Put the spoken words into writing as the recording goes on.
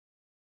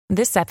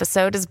This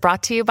episode is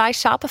brought to you by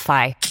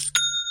Shopify.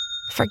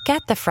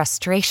 Forget the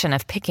frustration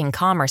of picking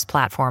commerce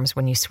platforms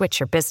when you switch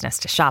your business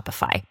to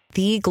Shopify,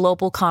 the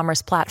global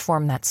commerce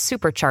platform that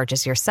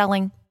supercharges your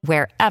selling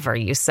wherever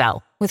you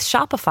sell. With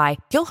Shopify,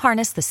 you'll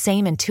harness the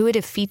same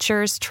intuitive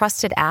features,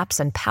 trusted apps,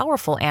 and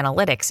powerful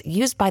analytics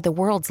used by the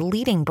world's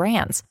leading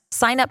brands.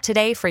 Sign up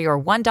today for your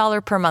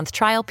 $1 per month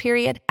trial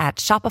period at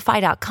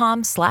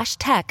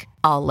shopify.com/tech,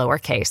 all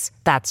lowercase.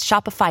 That's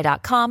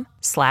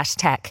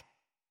shopify.com/tech.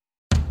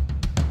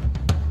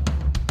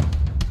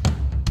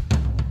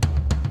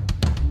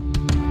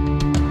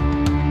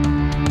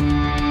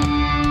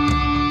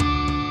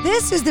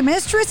 This is the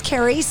Mistress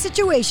Carrie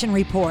Situation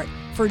Report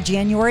for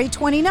January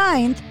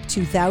 29th,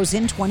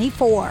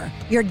 2024.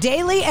 Your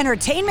daily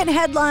entertainment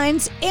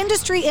headlines,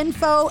 industry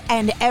info,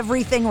 and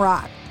everything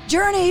rock.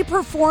 Journey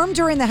performed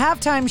during the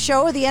halftime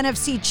show of the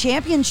NFC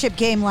Championship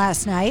game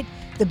last night,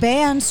 the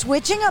band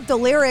switching up the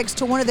lyrics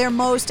to one of their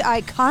most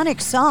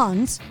iconic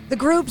songs. The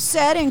group's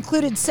set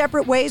included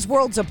Separate Ways,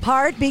 Worlds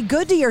Apart, Be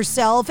Good to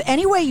Yourself,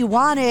 Any Way You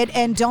Want It,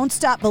 and Don't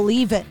Stop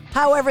Believin'.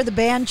 However, the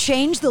band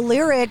changed the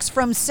lyrics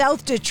from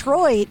South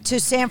Detroit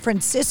to San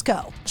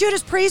Francisco.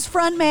 Judas Priest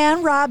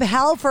frontman Rob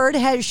Halford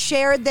has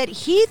shared that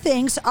he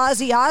thinks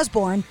Ozzy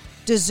Osbourne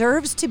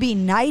deserves to be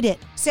knighted,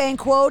 saying,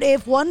 quote,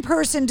 "If one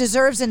person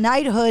deserves a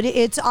knighthood,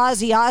 it's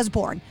Ozzy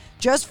Osbourne,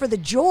 just for the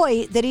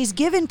joy that he's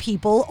given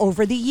people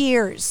over the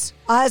years."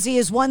 Ozzy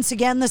is once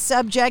again the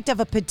subject of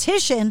a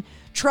petition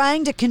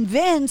trying to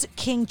convince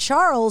King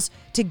Charles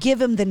to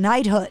give him the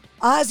knighthood.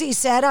 Ozzy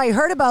said, "I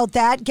heard about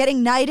that,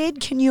 getting knighted.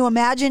 Can you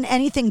imagine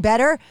anything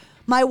better?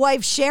 My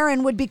wife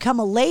Sharon would become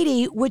a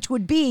lady, which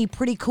would be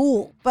pretty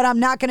cool. But I'm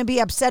not going to be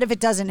upset if it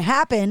doesn't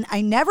happen.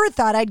 I never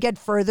thought I'd get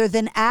further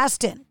than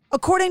Aston."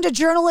 According to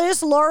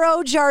journalist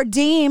Lauro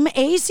Jardim,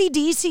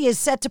 AC/DC is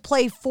set to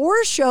play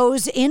 4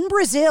 shows in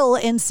Brazil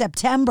in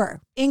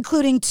September,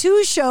 including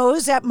 2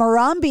 shows at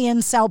Morumbi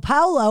in Sao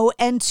Paulo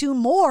and 2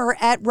 more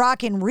at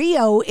Rock in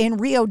Rio in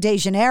Rio de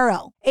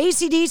Janeiro.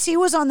 AC/DC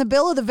was on the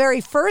bill of the very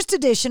first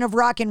edition of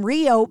Rock in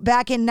Rio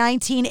back in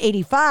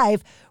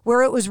 1985,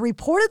 where it was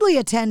reportedly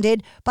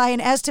attended by an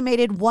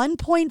estimated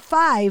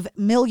 1.5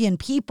 million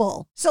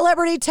people.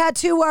 Celebrity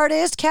tattoo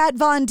artist Kat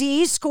Von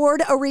D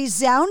scored a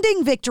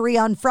resounding victory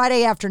on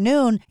Friday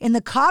afternoon in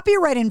the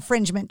copyright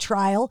infringement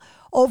trial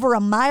over a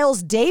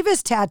Miles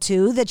Davis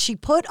tattoo that she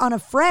put on a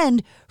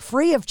friend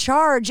free of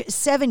charge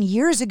 7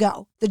 years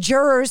ago. The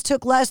jurors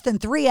took less than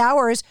 3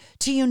 hours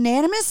to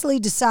unanimously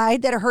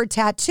decide that her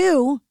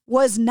tattoo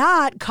was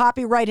not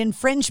copyright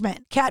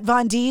infringement. Kat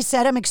Von D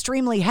said, "I'm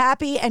extremely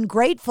happy and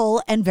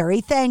grateful and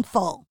very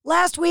thankful."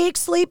 Last week,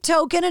 Sleep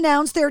Token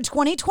announced their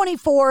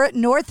 2024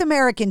 North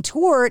American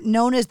tour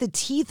known as the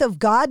Teeth of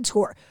God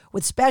Tour,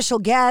 with special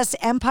guest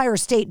Empire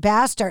State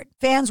Bastard.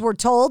 Fans were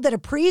told that a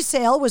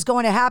pre-sale was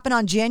going to happen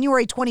on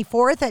January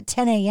 24th at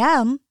 10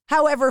 a.m.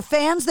 However,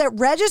 fans that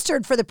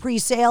registered for the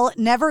pre-sale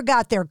never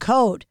got their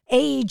code.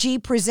 AEG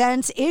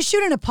Presents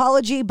issued an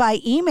apology by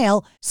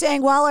email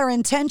saying, "While our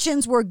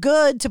intentions were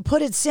good, to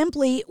put it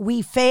simply,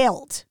 we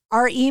failed.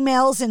 Our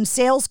emails and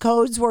sales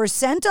codes were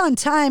sent on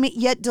time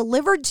yet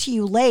delivered to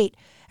you late.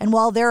 And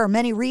while there are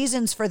many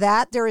reasons for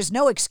that, there is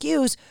no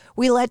excuse.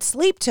 We let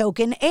Sleep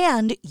Token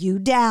and you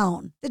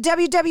down." The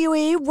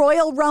WWE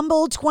Royal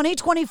Rumble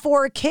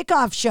 2024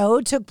 kickoff show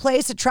took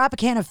place at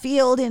Tropicana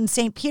Field in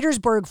St.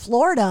 Petersburg,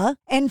 Florida,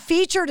 and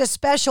featured a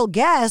special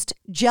guest,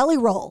 Jelly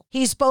Roll.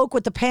 He spoke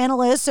with the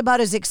panelists about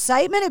his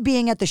excitement of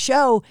being at the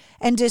show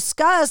and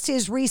discussed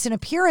his recent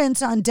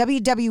appearance on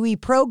WWE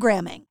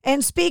programming.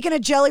 And speaking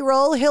of Jelly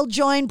Roll, he'll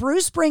join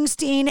Bruce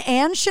Springsteen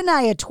and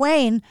Shania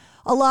Twain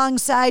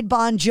alongside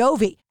Bon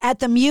Jovi at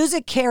the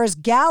Music Cares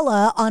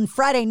Gala on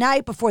Friday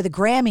night before the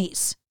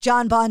Grammys.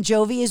 John Bon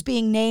Jovi is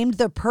being named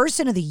the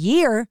Person of the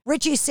Year.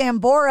 Richie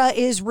Sambora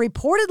is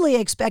reportedly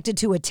expected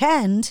to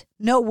attend.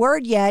 No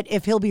word yet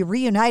if he'll be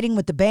reuniting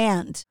with the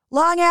band.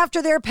 Long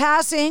after their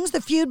passings, the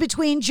feud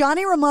between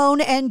Johnny Ramone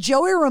and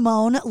Joey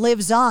Ramone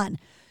lives on.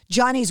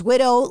 Johnny's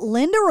widow,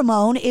 Linda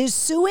Ramone, is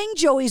suing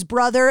Joey's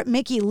brother,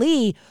 Mickey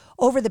Lee,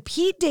 over the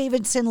Pete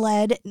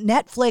Davidson-led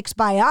Netflix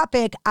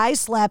biopic I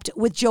Slept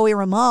with Joey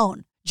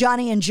Ramone.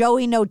 Johnny and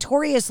Joey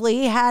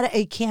notoriously had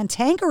a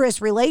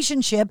cantankerous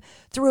relationship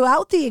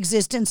throughout the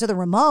existence of the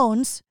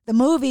Ramones. The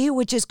movie,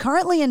 which is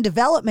currently in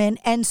development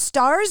and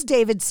stars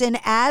Davidson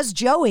as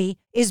Joey,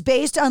 is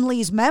based on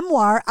Lee's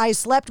memoir, I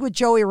Slept with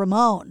Joey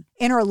Ramone.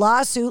 In her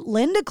lawsuit,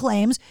 Linda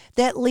claims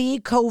that Lee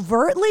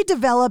covertly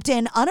developed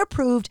an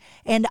unapproved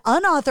and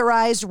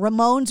unauthorized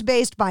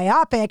Ramones-based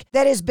biopic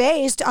that is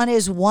based on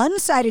his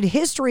one-sided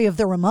history of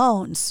the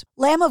Ramones.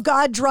 Lamb of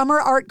God drummer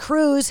Art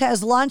Cruz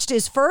has launched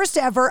his first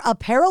ever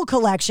apparel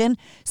collection,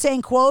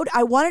 saying, quote,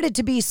 "I wanted it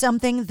to be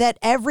something that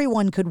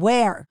everyone could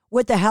wear."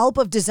 With the help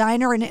of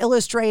designer and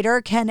illustrator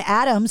Ken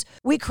Adams,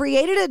 we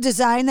created a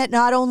design that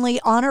not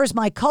only honors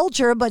my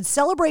culture, but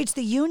celebrates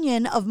the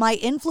union of my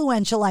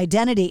influential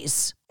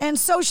identities. And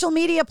social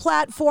media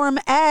platform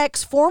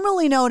X,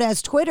 formerly known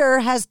as Twitter,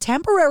 has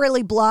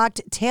temporarily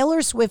blocked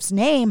Taylor Swift's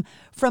name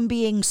from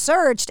being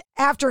searched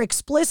after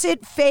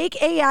explicit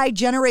fake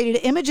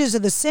AI-generated images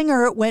of the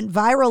singer went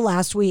viral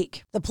last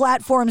week. The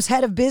platform's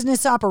head of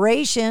business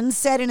operations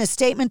said in a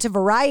statement to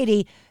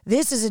Variety,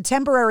 "This is a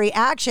temporary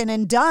action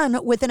and done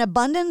with an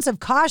abundance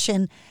of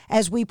caution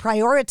as we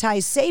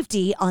prioritize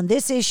safety on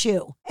this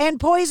issue." And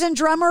Poison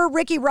drummer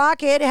Ricky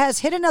Rocket has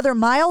hit another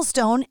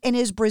milestone in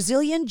his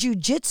Brazilian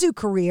Jiu-Jitsu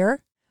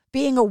career,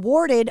 being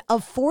awarded a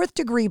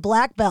 4th-degree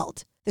black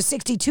belt. The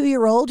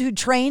 62-year-old, who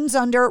trains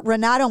under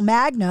Renato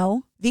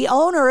Magno, the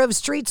owner of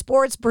Street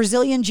Sports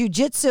Brazilian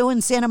Jiu-Jitsu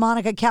in Santa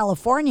Monica,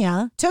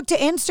 California, took to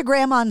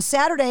Instagram on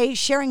Saturday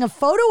sharing a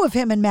photo of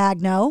him and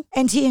Magno,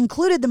 and he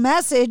included the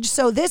message,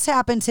 "So this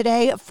happened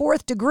today,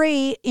 4th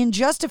degree, in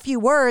just a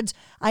few words,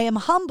 I am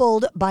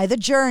humbled by the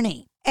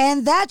journey."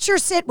 And that's your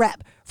Sit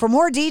Rep. For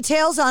more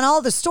details on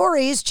all the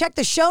stories, check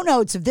the show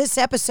notes of this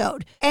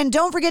episode. And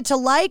don't forget to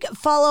like,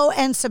 follow,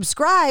 and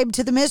subscribe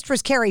to the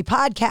Mistress Carrie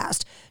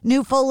podcast.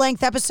 New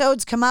full-length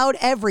episodes come out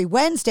every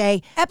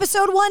Wednesday.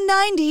 Episode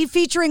 190,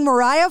 featuring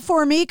Mariah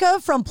Formica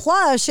from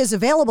Plush, is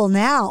available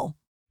now.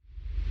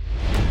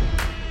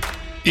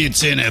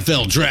 It's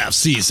NFL draft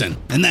season,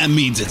 and that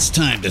means it's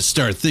time to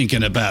start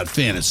thinking about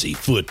fantasy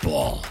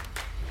football.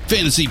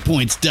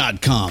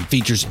 FantasyPoints.com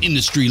features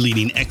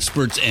industry-leading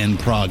experts and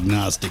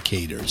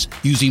prognosticators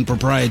using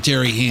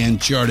proprietary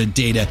hand-charted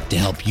data to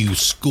help you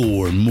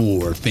score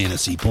more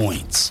fantasy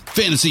points.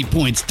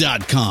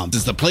 FantasyPoints.com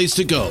is the place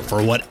to go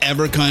for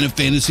whatever kind of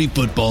fantasy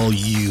football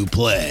you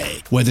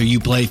play. Whether you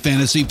play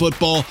fantasy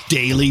football,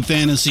 daily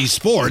fantasy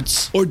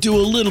sports, or do a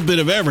little bit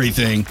of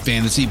everything,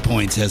 Fantasy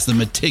Points has the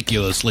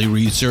meticulously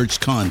researched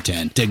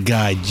content to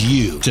guide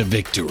you to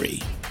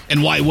victory.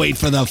 And why wait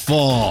for the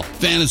fall?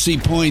 Fantasy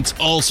Points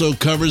also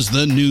covers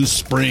the new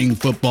spring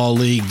football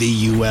league,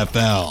 the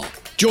UFL.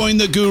 Join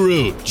the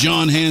guru,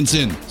 John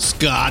Hansen,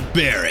 Scott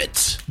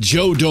Barrett,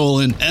 Joe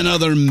Dolan, and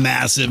other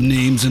massive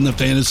names in the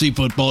fantasy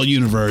football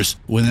universe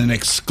with an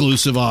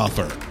exclusive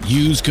offer.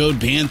 Use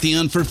code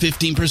Pantheon for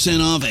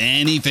 15% off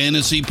any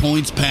Fantasy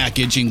Points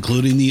package,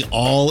 including the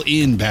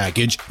all-in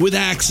package, with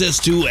access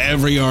to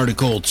every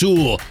article,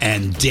 tool,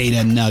 and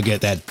data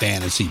nugget that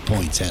Fantasy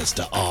Points has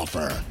to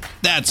offer.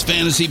 That's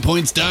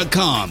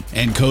FantasyPoints.com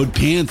and code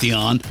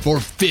Pantheon for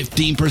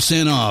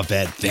 15% off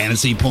at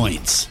Fantasy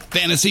Points.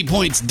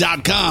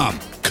 FantasyPoints.com,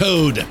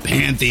 code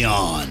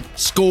Pantheon.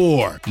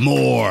 Score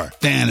more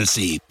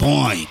fantasy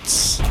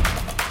points.